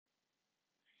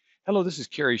Hello, this is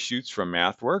Kerry Schutz from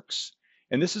MathWorks,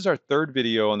 and this is our third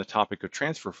video on the topic of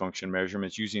transfer function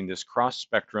measurements using this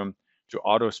cross-spectrum to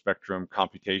auto-spectrum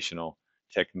computational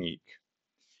technique.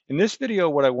 In this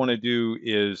video, what I want to do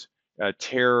is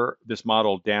tear this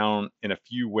model down in a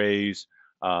few ways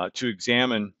to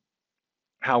examine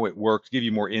how it works, give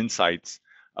you more insights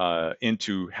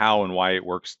into how and why it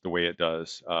works the way it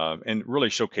does, and really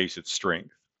showcase its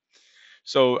strength.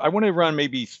 So I want to run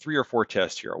maybe 3 or 4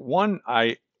 tests here.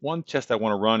 One test I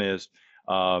want to run is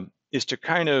to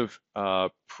kind of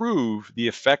prove the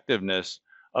effectiveness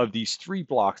of these 3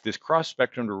 blocks, this cross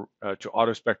spectrum to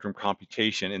auto spectrum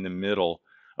computation in the middle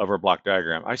of our block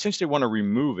diagram. I essentially want to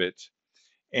remove it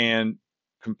and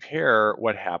compare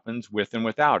what happens with and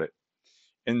without it.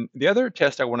 And the other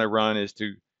test I want to run is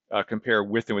to compare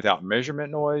with and without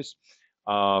measurement noise.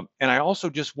 And I also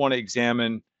just want to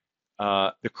examine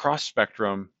the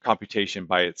cross-spectrum computation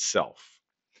by itself.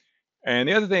 And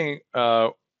the other thing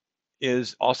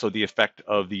is also the effect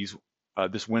of this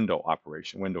windowing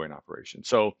operation.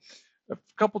 So a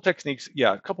couple techniques,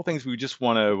 a couple things we just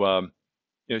want to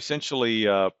essentially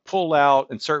pull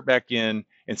out, insert back in,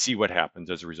 and see what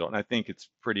happens as a result. And I think it's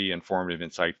pretty informative,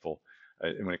 insightful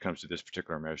when it comes to this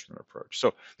particular measurement approach.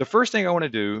 So the first thing I want to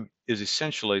do is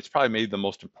essentially, it's probably maybe the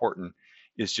most important,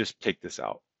 is just take this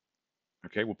out.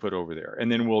 Okay, we'll put it over there.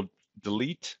 And then we'll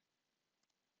delete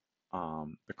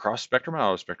the cross-spectrum and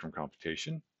auto-spectrum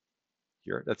computation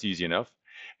here. That's easy enough.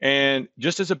 And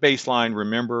just as a baseline,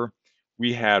 remember,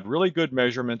 we had really good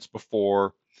measurements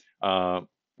before before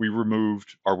we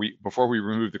removed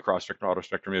the cross-spectrum and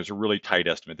auto-spectrum. It was a really tight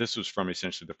estimate. This was from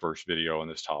essentially the first video on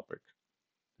this topic.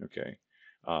 Okay.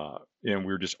 And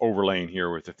we're just overlaying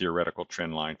here with the theoretical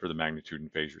trend line for the magnitude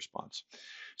and phase response.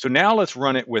 So now let's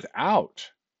run it without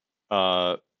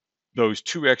those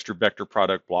 2 extra vector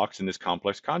product blocks in this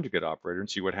complex conjugate operator and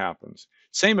see what happens.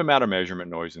 Same amount of measurement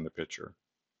noise in the picture.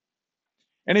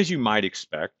 And as you might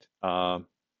expect, the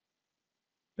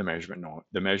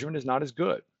measurement is not as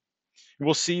good. And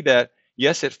we'll see that,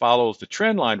 yes, it follows the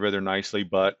trend line rather nicely,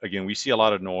 but again, we see a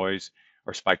lot of noise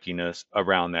or spikiness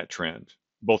around that trend,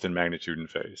 both in magnitude and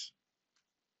phase.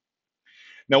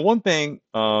 Now, one thing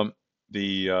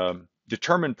the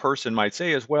determined person might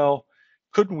say is, well,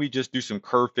 couldn't we just do some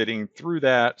curve fitting through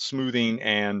that, smoothing,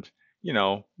 and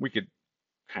we could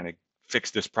kind of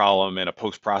fix this problem in a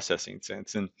post-processing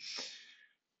sense? And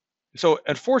so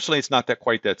unfortunately, it's not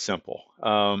quite that simple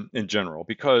in general,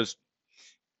 because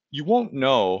you won't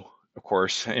know, of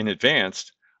course, in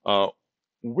advance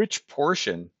which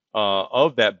portion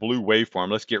of that blue waveform.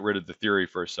 Let's get rid of the theory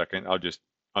for a second. I'll just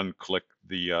unclick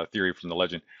the theory from the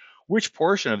legend. Which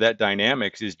portion of that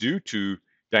dynamics is due to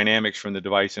dynamics from the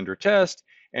device under test,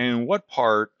 and what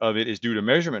part of it is due to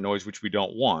measurement noise, which we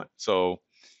don't want. So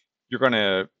you're going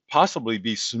to possibly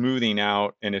be smoothing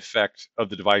out an effect of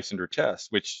the device under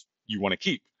test, which you want to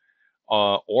keep.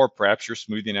 Or perhaps you're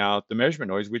smoothing out the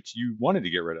measurement noise, which you wanted to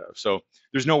get rid of. So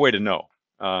there's no way to know.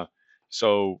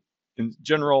 So in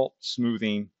general,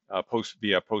 smoothing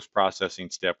via post-processing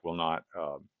step will not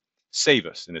save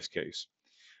us in this case.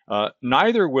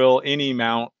 Neither will any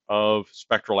amount of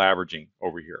spectral averaging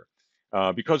over here,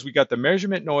 because we got the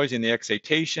measurement noise and the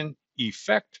excitation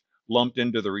effect lumped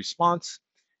into the response.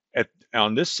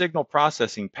 On this signal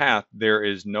processing path, there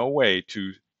is no way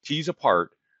to tease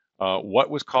apart what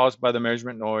was caused by the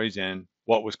measurement noise and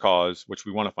what was caused, which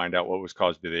we want to find out what was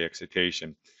caused by the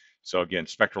excitation. So again,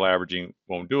 spectral averaging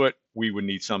won't do it. We would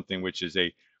need something which is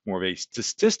more of a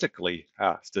statistically,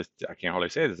 I can't hardly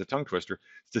say it, it's a tongue twister,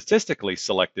 statistically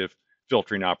selective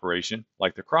filtering operation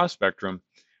like the cross spectrum,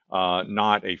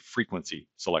 not a frequency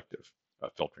selective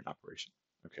filtering operation.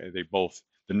 Okay,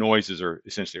 the noises are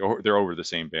essentially, they're over the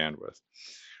same bandwidth.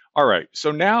 All right,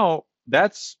 so now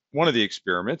that's one of the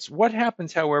experiments. What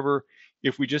happens, however,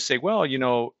 if we just say, well,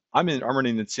 I'm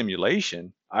running in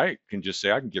simulation, I can just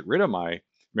say I can get rid of my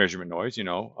measurement noise,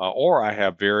 or I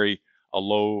have a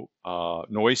low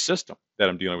noise system that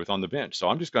I'm dealing with on the bench. So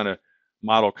I'm just going to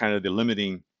model kind of the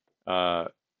limiting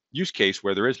use case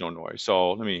where there is no noise.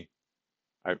 So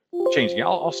I change again.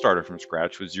 I'll start it from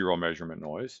scratch with 0 measurement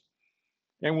noise,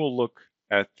 and we'll look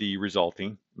at the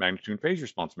resulting magnitude and phase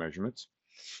response measurements.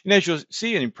 And as you'll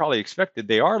see, and you probably expected,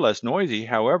 they are less noisy.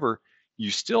 However,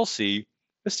 you still see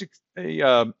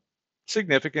a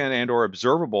significant and or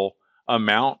observable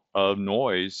amount of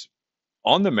noise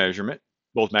on the measurement,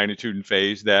 both magnitude and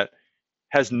phase, that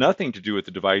has nothing to do with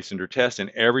the device under test and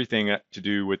everything to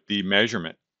do with the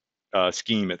measurement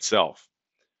scheme itself.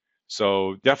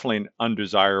 So definitely an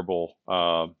undesirable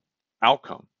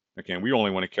outcome. Again, we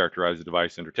only want to characterize the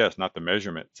device under test, not the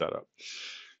measurement setup.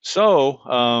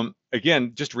 So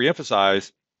again, just to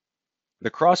reemphasize, the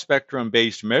cross-spectrum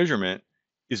based measurement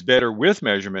is better with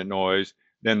measurement noise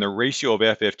than the ratio of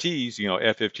FFTs,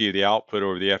 FFT of the output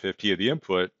over the FFT of the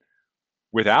input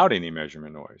without any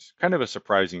measurement noise. Kind of a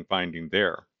surprising finding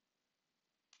there.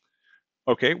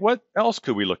 Okay, what else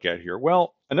could we look at here?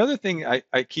 Well, another thing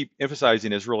I keep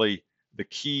emphasizing is really the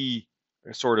key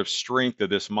sort of strength of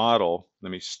this model.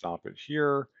 Let me stop it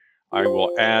here. I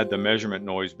will add the measurement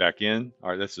noise back in. All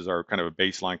right, this is our kind of a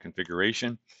baseline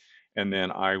configuration. And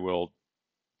then I will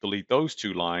delete those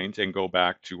two lines and go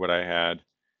back to what I had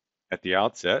at the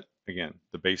outset. Again,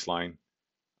 the baseline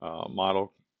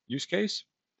model use case.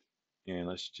 And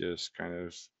let's just kind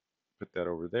of put that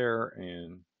over there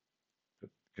and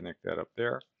connect that up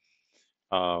there.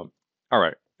 All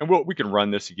right, and we can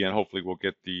run this again. Hopefully we'll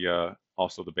get the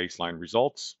also the baseline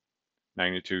results,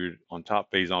 magnitude on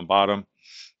top, phase on bottom.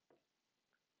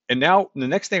 And now the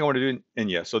next thing I want to do,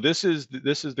 and yeah, so this is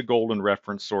the golden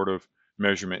reference sort of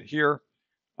measurement here.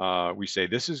 We say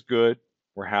this is good,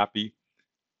 we're happy.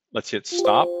 Let's hit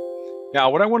stop. Now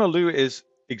what I want to do is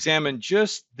examine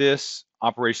just this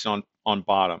operation on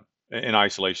bottom in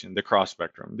isolation, the cross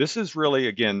spectrum. This is really,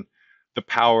 again, the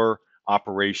power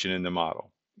operation in the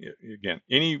model. Again,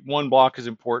 any one block is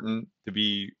important to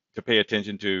pay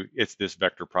attention to. It's this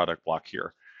vector product block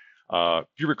here. If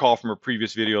you recall from a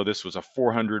previous video, this was a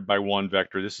 400 by 1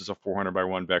 vector. This is a 400 by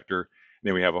 1 vector. And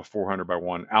then we have a 400 by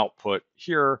 1 output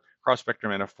here, cross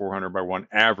spectrum, and a 400 by 1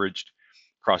 averaged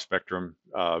cross spectrum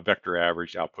vector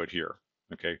averaged output here.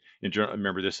 Okay, and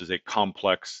remember this is a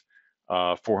complex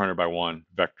 400 by 1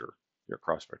 vector here,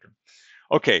 cross spectrum.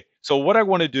 Okay, so what I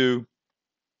want to do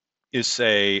is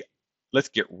say, let's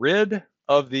get rid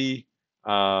of the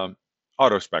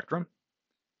auto spectrum.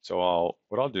 So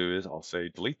what I'll do is I'll say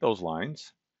delete those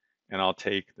lines, and I'll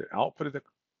take the output of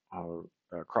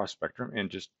the cross spectrum and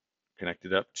just connect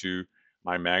it up to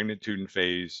my magnitude and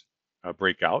phase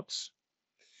breakouts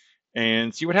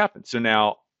and see what happens. So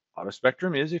now auto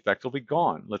spectrum is effectively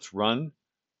gone. Let's run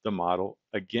the model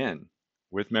again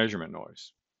with measurement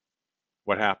noise.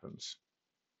 What happens?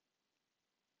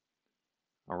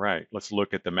 All right, let's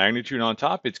look at the magnitude on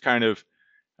top. It's kind of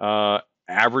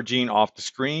averaging off the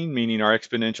screen, meaning our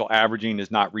exponential averaging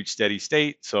has not reached steady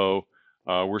state. So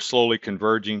we're slowly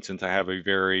converging since I have a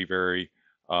very, very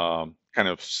kind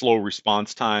of slow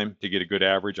response time to get a good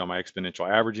average on my exponential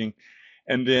averaging.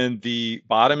 And then the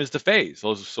bottom is the phase.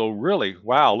 So really,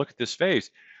 wow, look at this phase.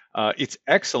 It's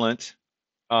excellent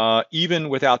even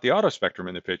without the auto spectrum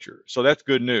in the picture. So that's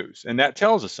good news. And that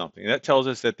tells us something. That tells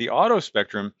us that the auto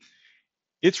spectrum,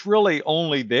 it's really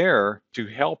only there to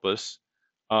help us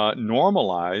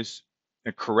normalize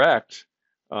and correct,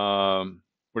 what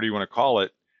do you want to call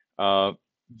it,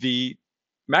 the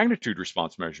magnitude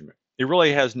response measurement. It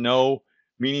really has no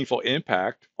meaningful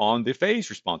impact on the phase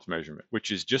response measurement,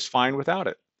 which is just fine without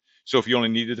it. So if you only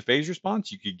needed the phase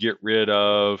response, you could get rid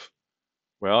of,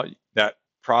 well, that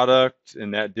product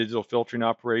and that digital filtering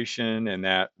operation and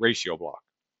that ratio block.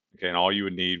 Okay, and all you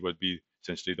would need would be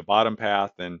essentially the bottom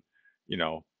path and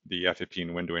the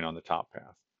F15 windowing on the top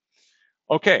path.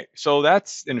 Okay, so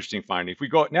that's interesting finding. If we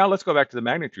go now, let's go back to the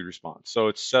magnitude response. So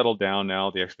it's settled down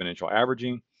now, the exponential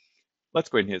averaging. Let's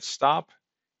go ahead and hit stop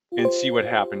and see what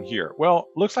happened here. Well,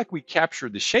 looks like we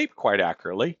captured the shape quite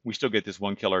accurately. We still get this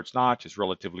 1 kilohertz notch. It's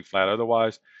relatively flat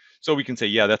otherwise. So we can say,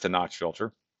 yeah, that's a notch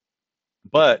filter.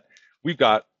 But we've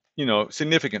got,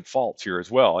 significant faults here as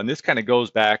well. And this kind of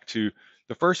goes back to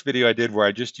the first video I did where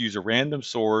I just used a random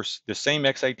source, the same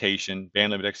excitation,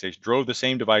 band limit excitation, drove the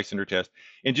same device under test,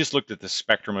 and just looked at the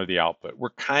spectrum of the output.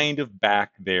 We're kind of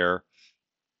back there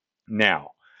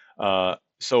now.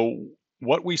 So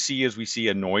what we see is we see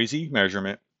a noisy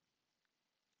measurement,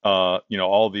 all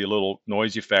the little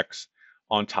noise effects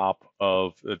on top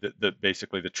of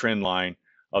basically the trend line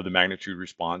of the magnitude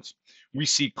response. We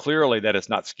see clearly that it's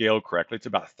not scaled correctly. It's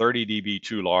about 30 dB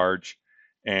too large.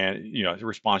 And, the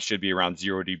response should be around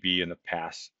 0 dB in the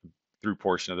pass-through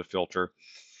portion of the filter.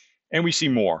 And we see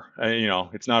more.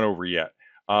 It's not over yet.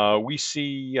 We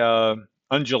see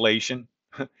undulation.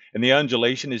 And the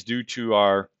undulation is due to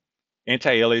our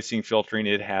anti-aliasing filtering.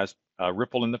 It has a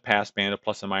ripple in the passband of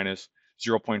plus or minus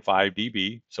 0.5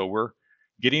 dB. So we're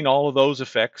getting all of those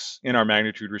effects in our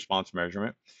magnitude response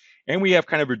measurement. And we have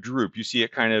kind of a droop. You see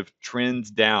it kind of trends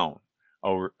down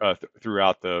over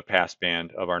throughout the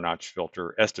passband of our notch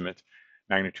filter estimate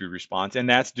magnitude response. And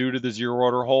that's due to the zero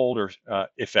order Holder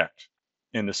effect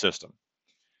in the system.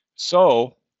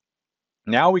 So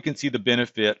now we can see the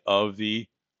benefit of the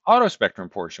auto spectrum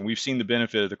portion. We've seen the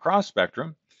benefit of the cross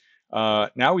spectrum.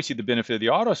 Now we see the benefit of the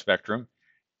auto spectrum.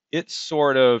 It's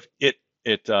sort of, it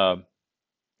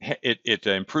it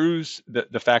improves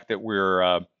the fact that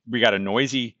we got a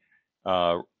noisy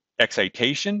uh,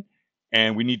 excitation,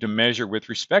 and we need to measure with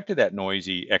respect to that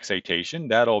noisy excitation.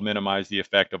 That'll minimize the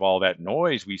effect of all that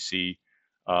noise we see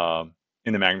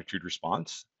in the magnitude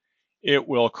response. It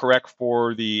will correct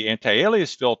for the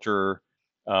anti-alias filter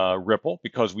ripple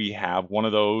because we have one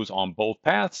of those on both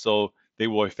paths, so they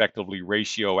will effectively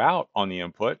ratio out on the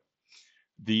input.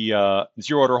 The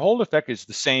zero order hold effect is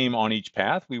the same on each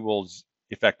path. We will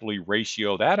effectively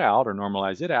ratio that out or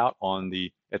normalize it out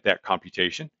at that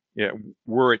computation. Yeah,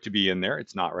 were it to be in there,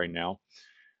 it's not right now.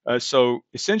 So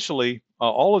essentially,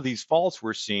 all of these faults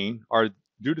we're seeing are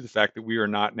due to the fact that we are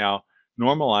not now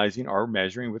normalizing or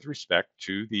measuring with respect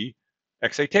to the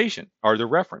excitation or the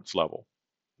reference level.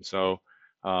 So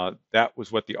that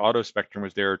was what the auto spectrum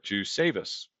was there to save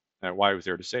us, why it was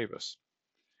there to save us.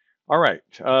 All right,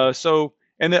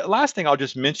 and the last thing I'll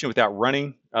just mention without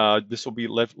running, this will be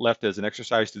left as an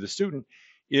exercise to the student,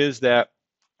 is that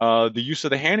the use of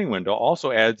the handing window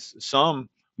also adds some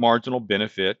marginal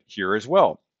benefit here as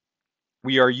well.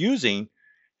 We are using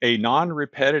a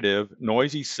non-repetitive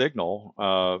noisy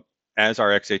signal as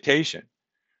our excitation.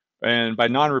 And by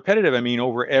non-repetitive, I mean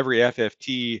over every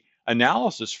FFT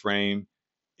analysis frame,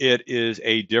 it is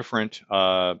a different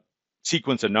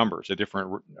sequence of numbers, a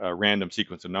different random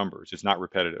sequence of numbers. It's not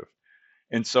repetitive.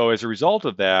 And so as a result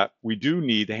of that, we do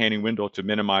need the handing window to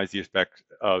minimize the effect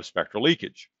of spectral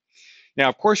leakage. Now,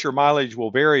 of course, your mileage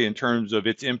will vary in terms of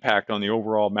its impact on the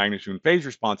overall magnitude and phase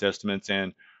response estimates.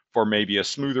 And for maybe a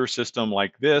smoother system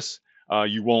like this,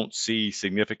 you won't see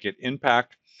significant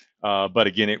impact. But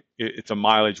again, it's a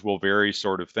mileage will vary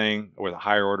sort of thing. With a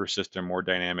higher order system, more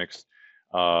dynamics,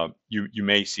 you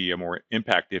may see a more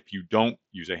impact if you don't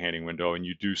use a handing window and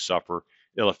you do suffer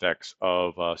ill effects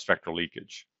of spectral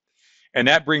leakage. And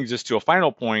that brings us to a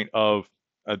final point of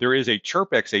there is a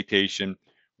chirp excitation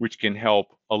which can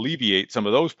help alleviate some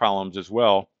of those problems as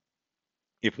well.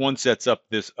 If one sets up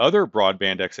this other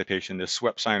broadband excitation, this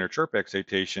swept sign or chirp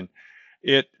excitation,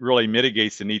 it really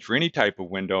mitigates the need for any type of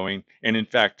windowing. And in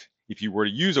fact, if you were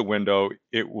to use a window,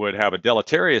 it would have a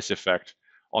deleterious effect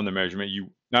on the measurement.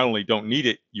 You not only don't need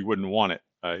it, you wouldn't want it.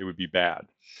 It would be bad.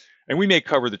 And we may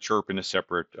cover the chirp in a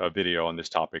separate video on this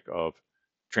topic of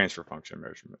transfer function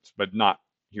measurements, but not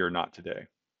here, not today.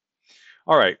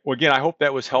 All right. Well, again, I hope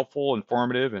that was helpful,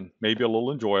 informative, and maybe a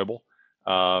little enjoyable.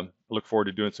 I look forward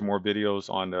to doing some more videos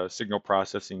on signal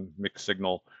processing, mixed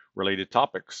signal related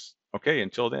topics. Okay,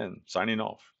 until then, signing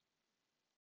off.